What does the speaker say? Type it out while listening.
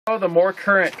the more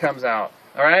current comes out.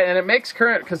 All right, and it makes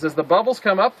current because as the bubbles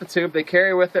come up the tube, they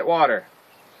carry with it water.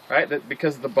 Right,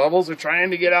 because the bubbles are trying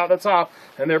to get out the top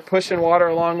and they're pushing water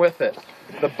along with it.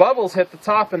 The bubbles hit the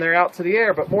top and they're out to the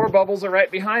air, but more bubbles are right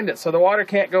behind it, so the water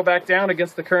can't go back down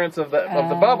against the currents of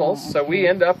the bubbles. So we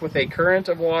end up with a current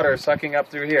of water sucking up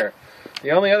through here.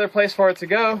 The only other place for it to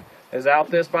go is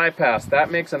out this bypass.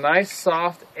 That makes a nice,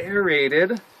 soft,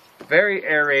 aerated, very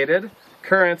aerated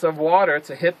current of water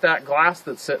to hit that glass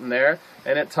that's sitting there,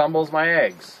 and it tumbles my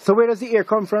eggs. So where does the air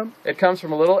come from? It comes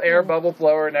from a little air bubble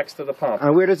blower next to the pump.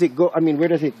 And where does it go? I mean, where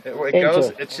does it goes?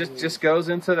 It just goes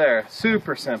into there.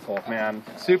 Super simple, man.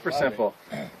 Super simple.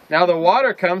 Now the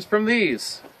water comes from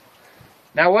these.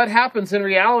 Now what happens in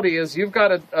reality is you've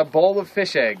got a bowl of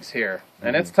fish eggs here,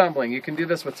 and it's tumbling. You can do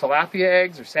this with tilapia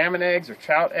eggs, or salmon eggs, or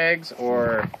trout eggs,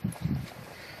 or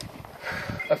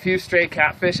a few stray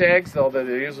catfish eggs, though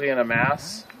they're usually in a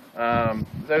mass.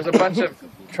 There's a bunch of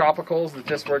tropicals that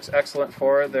this works excellent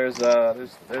for. There's a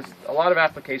lot of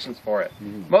applications for it.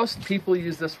 Most people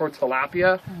use this for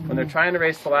tilapia when they're trying to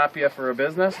raise tilapia for a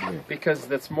business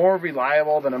because it's more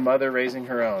reliable than a mother raising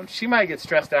her own. She might get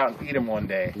stressed out and eat them one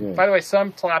day. By the way,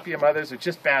 some tilapia mothers are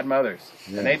just bad mothers,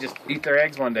 and they just eat their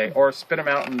eggs one day or spit them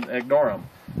out and ignore them,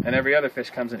 and every other fish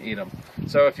comes and eat them.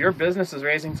 So if your business is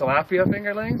raising tilapia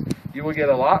fingerlings, you will get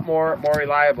a lot more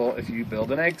reliable if you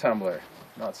build an egg tumbler.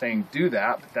 I'm not saying do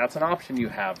that, but that's an option you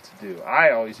have to do.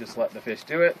 I always just let the fish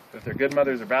do it. If they're good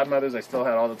mothers or bad mothers, I still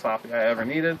had all the tilapia I ever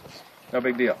needed. No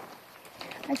big deal.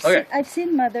 I've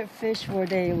seen mother fish where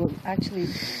they will actually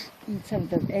eat some of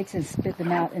the eggs and spit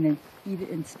them out and then eat it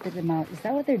and spit them out. Is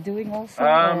that what they're doing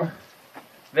also?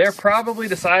 They're probably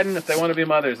deciding if they want to be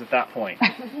mothers at that point.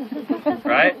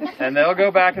 Right? And they'll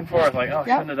go back and forth like, oh, I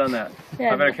shouldn't have done that.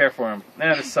 I better care for them.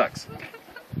 Nah, this sucks.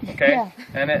 Okay?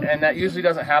 And that usually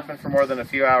doesn't happen for more than a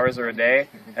few hours or a day,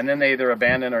 and then they either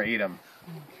abandon or eat them.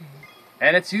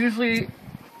 And it's usually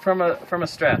from a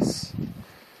stress.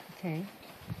 Okay.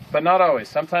 But not always.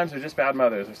 Sometimes they're just bad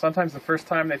mothers. Or sometimes the first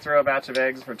time they throw a batch of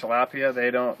eggs for tilapia,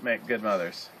 they don't make good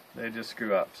mothers. They just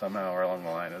screw up somehow or along the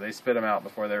line, or they spit them out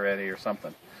before they're ready or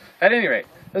something. At any rate,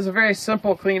 this is a very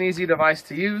simple, clean, easy device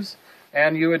to use,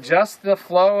 and you adjust the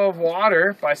flow of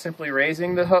water by simply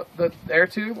raising the air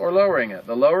tube or lowering it.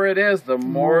 The lower it is, the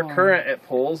more current it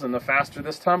pulls and the faster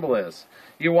this tumble is.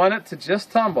 You want it to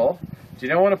just tumble. You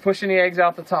don't want to push any eggs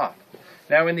out the top.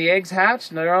 Now when the eggs hatch,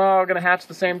 they're not all going to hatch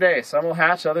the same day. Some will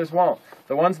hatch, others won't.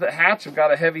 The ones that hatch have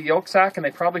got a heavy yolk sac and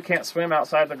they probably can't swim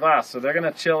outside the glass. So they're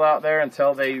going to chill out there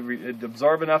until they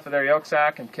absorb enough of their yolk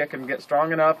sac and kick and get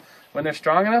strong enough. When they're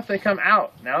strong enough, they come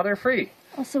out. Now they're free.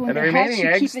 So and the remaining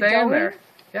eggs stay in there.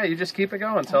 Yeah, you just keep it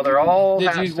going until they're all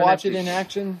hatched. Did you watch it in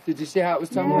action? Did you see how it was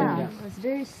tumbling? Yeah, it was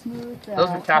very smooth. Those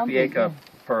are tapioca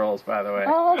pearls, by the way.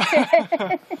 Oh,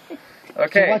 okay.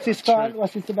 Okay. So what's this called?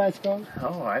 What's this device called?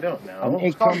 Oh, I don't know. An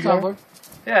egg tumbler?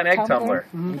 Yeah, an egg tumbler.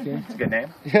 Okay. That's a good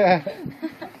name.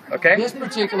 Okay. This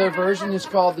particular version is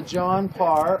called the Jon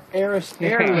Parr Airlift.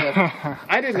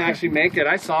 I didn't actually make it.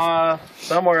 I saw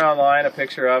somewhere online a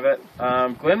picture of it.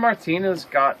 Glenn Martinez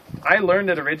I learned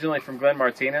it originally from Glenn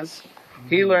Martinez.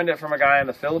 He learned it from a guy in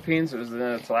the Philippines. It was in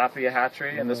a tilapia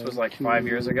hatchery, and this was like 5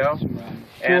 years ago.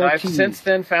 And I've since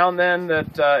then found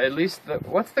that at least,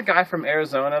 what's the guy from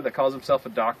Arizona that calls himself a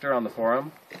doctor on the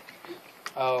forum?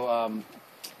 Oh,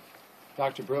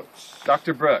 Dr. Brooks.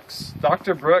 Dr. Brooks.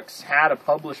 Dr. Brooks had a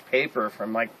published paper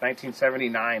from like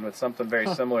 1979 with something very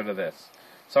similar to this.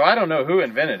 So I don't know who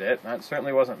invented it. That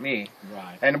certainly wasn't me.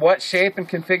 Right. And what shape and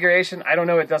configuration, I don't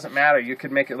know. It doesn't matter. You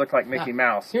could make it look like Mickey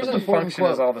Mouse. Here's but an the important function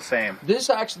quote. is all the same.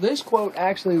 This quote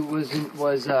actually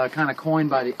was kind of coined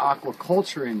by the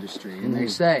aquaculture industry, and they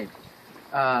say,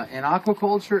 in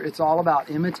aquaculture, it's all about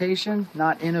imitation,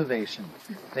 not innovation.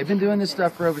 They've been doing this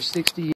stuff for over 60 years.